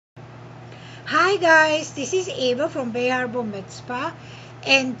Hi guys, this is Eva from Bay Harbor Med Spa,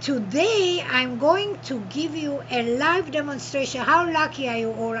 and today I'm going to give you a live demonstration. How lucky are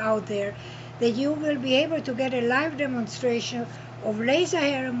you all out there that you will be able to get a live demonstration of laser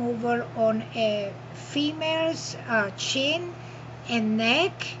hair removal on a female's chin and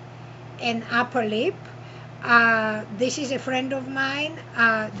neck and upper lip. This is a friend of mine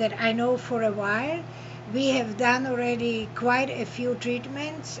that I know for a while. We have done already quite a few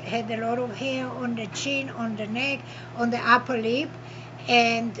treatments, had a lot of hair on the chin, on the neck, on the upper lip,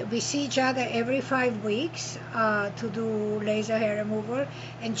 and we see each other every 5 weeks to do laser hair removal.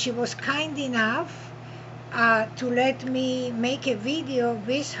 And she was kind enough to let me make a video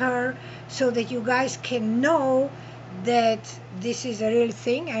with her so that you guys can know that this is a real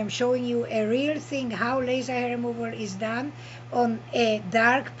thing. I'm showing you a real thing, how laser hair removal is done on a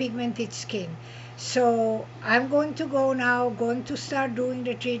dark pigmented skin. So I'm going to go now, going to start doing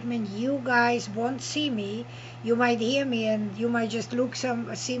the treatment. You guys won't see me. You might hear me and you might just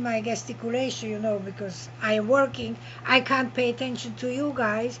see my gesticulation, because I'm working. I can't pay attention to you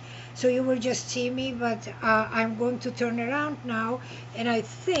guys, so you will just see me. But I'm going to turn around now, and I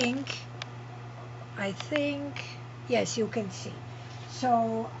think, yes, you can see.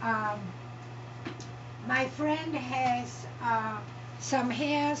 So my friend has some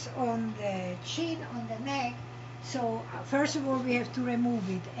hairs on the chin, on the neck. So first of all, we have to remove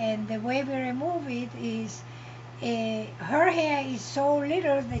it, and the way we remove it is her hair is so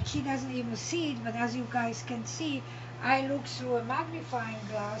little that she doesn't even see it. But as you guys can see, I look through a magnifying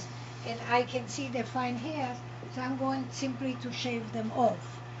glass and I can see the fine hairs. So I'm going simply to shave them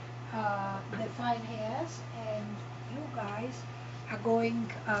off, the fine hairs, and you guys are going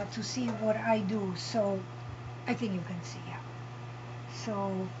to see what I do. So I think you can see, yeah.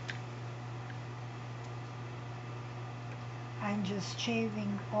 So I'm just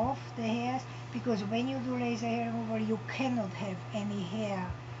shaving off the hairs, because when you do laser hair removal, you cannot have any hair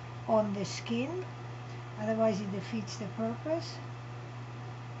on the skin, otherwise it defeats the purpose.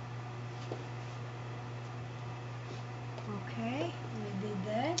 Okay, we did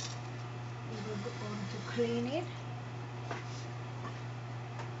that. We're going to clean it.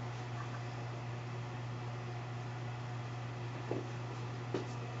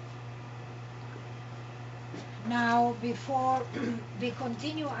 Now, before we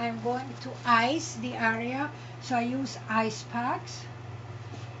continue, I'm going to ice the area. So I use ice packs.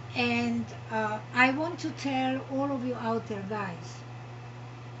 And I want to tell all of you out there, guys,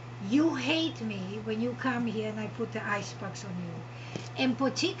 you hate me when you come here and I put the ice packs on you. And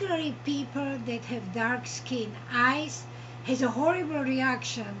particularly people that have dark skin, ice has a horrible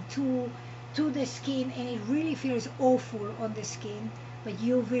reaction to the skin, and it really feels awful on the skin. But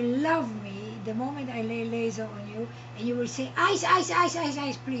you will love me the moment I lay laser on you, and you will say, ice, ice, ice, ice,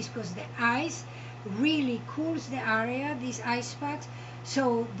 ice, please, because the ice really cools the area, these ice packs.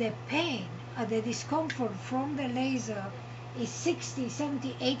 So the pain, the discomfort from the laser is 60,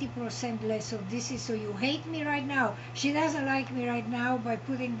 70, 80% less. So this is, so you hate me right now. She doesn't like me right now by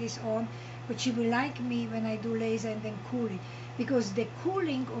putting this on, but she will like me when I do laser and then cool it, because the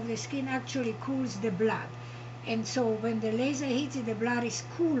cooling of the skin actually cools the blood. And so when the laser hits it, the blood is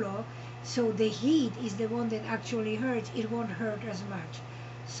cooler, so the heat is the one that actually hurts. It won't hurt as much.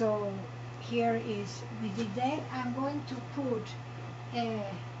 So here is, we did that. I'm going to put a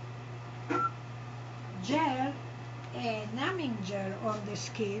gel, a numbing gel on the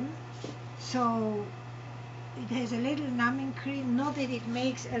skin. So it has a little numbing cream, not that it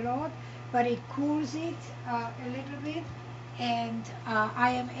makes a lot, but it cools it a little bit, and I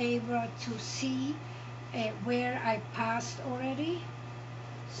am able to see where I passed already.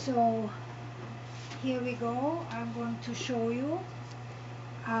 So here we go. I'm going to show you.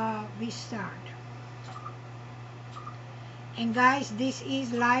 We start. And guys, this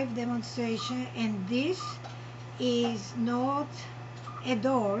is live demonstration, and this is not a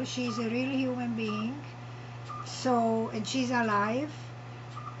doll. She's a real human being. So, and she's alive.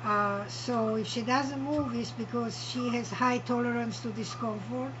 So if she doesn't move, it's because she has high tolerance to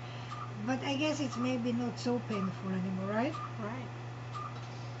discomfort. But I guess it's maybe not so painful anymore, right? Right.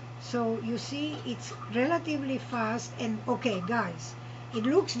 So you see, it's relatively fast. And okay, guys, it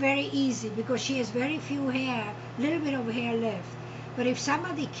looks very easy because she has very few hair, little bit of hair left. But if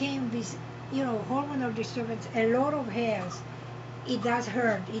somebody came with, hormonal disturbance, a lot of hairs, it does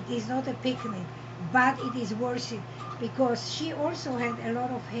hurt. It is not a picnic, but it is worth it, because she also had a lot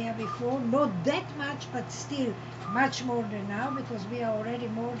of hair before, not that much, but still much more than now, because we are already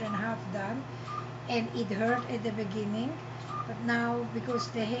more than half done, and it hurt at the beginning. But now, because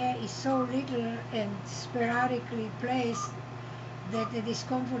the hair is so little and sporadically placed, that the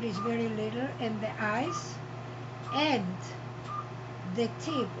discomfort is very little, and the eyes and the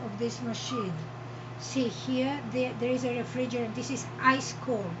tip of this machine. See here, there is a refrigerant. This is ice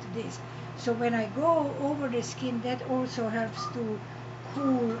cold, this. So when I go over the skin, that also helps to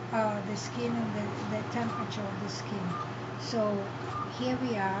cool the skin and the temperature of the skin. So here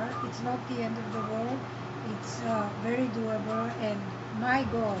we are. It's not the end of the world. It's very doable, and my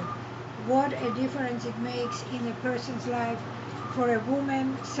God, what a difference it makes in a person's life. For a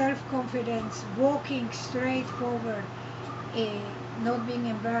woman, self-confidence, walking straight forward, eh, not being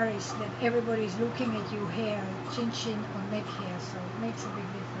embarrassed that everybody is looking at you hair, chin chin or neck hair, so it makes a big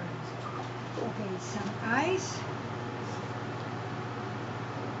difference. Okay, some eyes.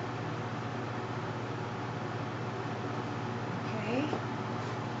 Okay,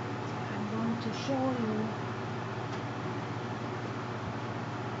 I'm going to show you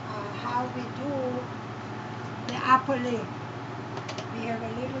how we do the upper lip. We have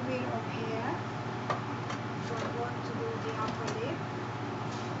a little bit of hair, so I'm going to do the upper lip.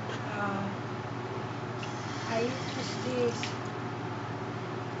 I use these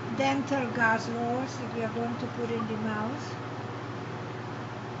dental gauze rolls that we are going to put in the mouth.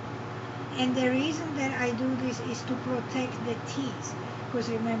 And the reason that I do this is to protect the teeth. Because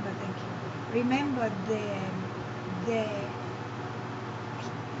remember, thank you. Remember the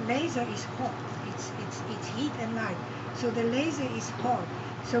laser is hot. It's heat and light. So the laser is hot.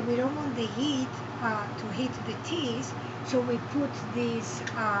 So we don't want the heat to hit the teeth. So we put these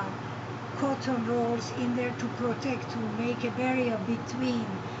cotton rolls in there to protect, to make a barrier between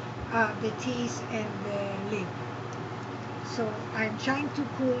the teeth and the lip. So I'm trying to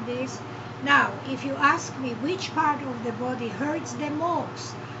cool this. Now, if you ask me which part of the body hurts the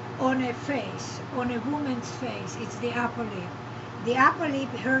most on a face, on a woman's face, it's the upper lip. The upper lip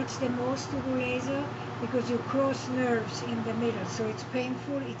hurts the most to do laser because you cross nerves in the middle. So it's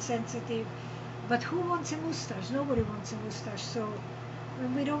painful, it's sensitive. But who wants a mustache? Nobody wants a mustache. So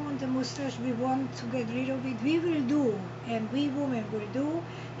when we don't want a mustache, we want to get rid of it. We will do, and we women will do,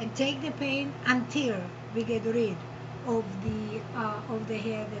 and take the pain until we get rid of the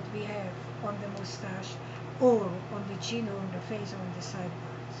hair that we have on the mustache, or on the chin, or on the face, or on the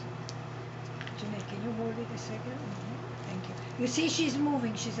sideburns. Jeanette, can you hold it a second? Thank you. You see, she's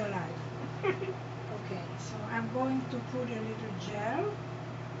moving. She's alive. Okay, so I'm going to put a little gel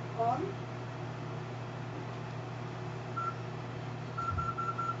on,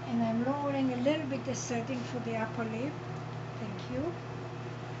 and I'm lowering a little bit the setting for the upper lip. Thank you.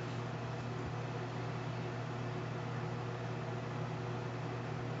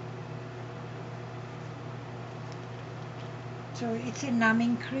 So it's a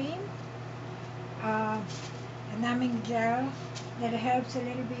numbing cream, a numbing gel that helps a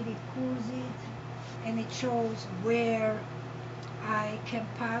little bit. It cools it, and it shows where I can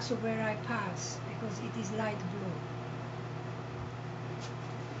pass or where I pass, because it is light blue.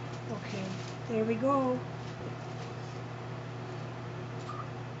 Okay, there we go.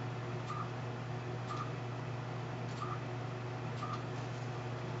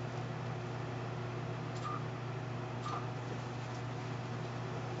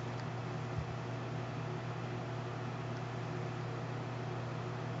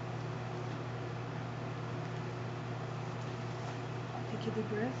 Take a deep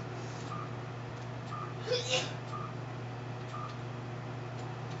breath. Okay.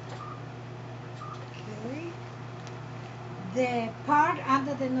 The part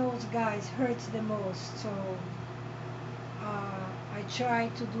under the nose, guys, hurts the most. So I try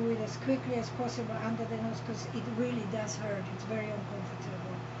to do it as quickly as possible under the nose, because it really does hurt. It's very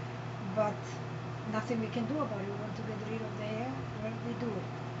uncomfortable. But nothing we can do about it. We want to get rid of the hair. Well, we do it.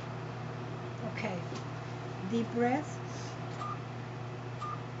 Okay. Deep breath.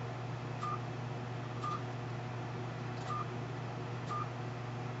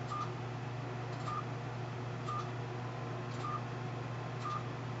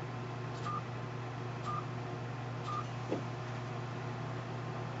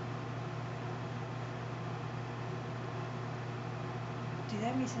 Did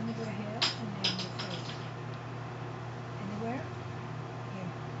I miss anywhere here? Anywhere? Here.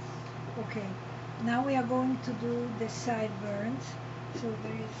 Okay. Now we are going to do the sideburns. So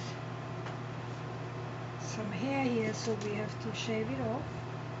there is some hair here, so we have to shave it off.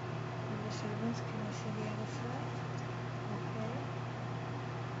 On the sideburns, can I see the other side? Okay.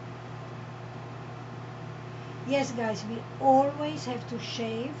 Yes, guys, we always have to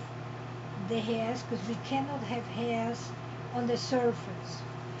shave the hairs, because we cannot have hairs on the surface.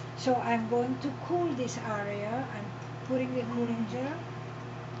 So I'm going to cool this area. I'm putting the cooling gel.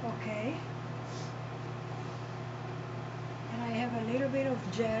 Okay. And I have a little bit of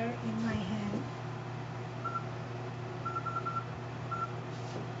gel in my hand.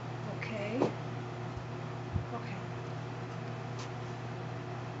 Okay. Okay.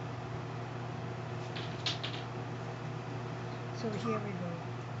 So here we go.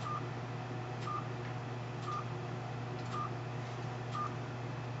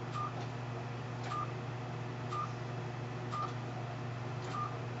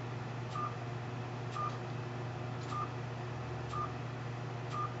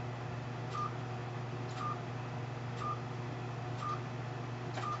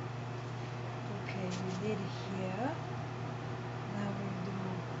 Okay, we did here. Now we'll do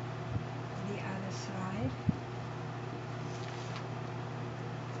the other side.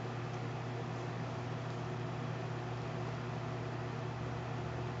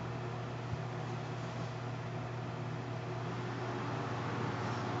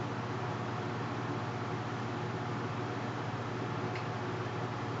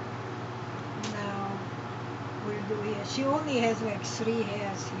 Now we'll do here. She only has like 3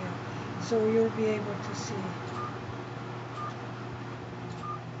 hairs here, so you'll be able to see.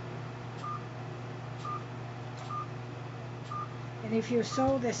 And if you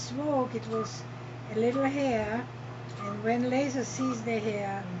saw the smoke, it was a little hair, and when laser sees the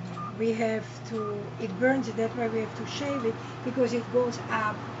hair, we have to, it burns it, that's why we have to shave it, because it goes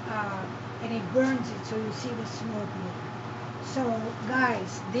up and it burns it, so you see the smoke look. So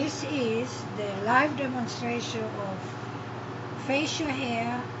guys, this is the live demonstration of facial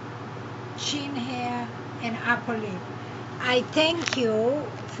hair, chin hair, and upper lip. I thank you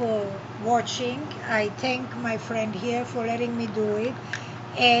for watching. I thank my friend here for letting me do it.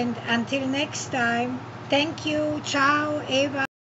 And until next time, thank you. Ciao, Eva.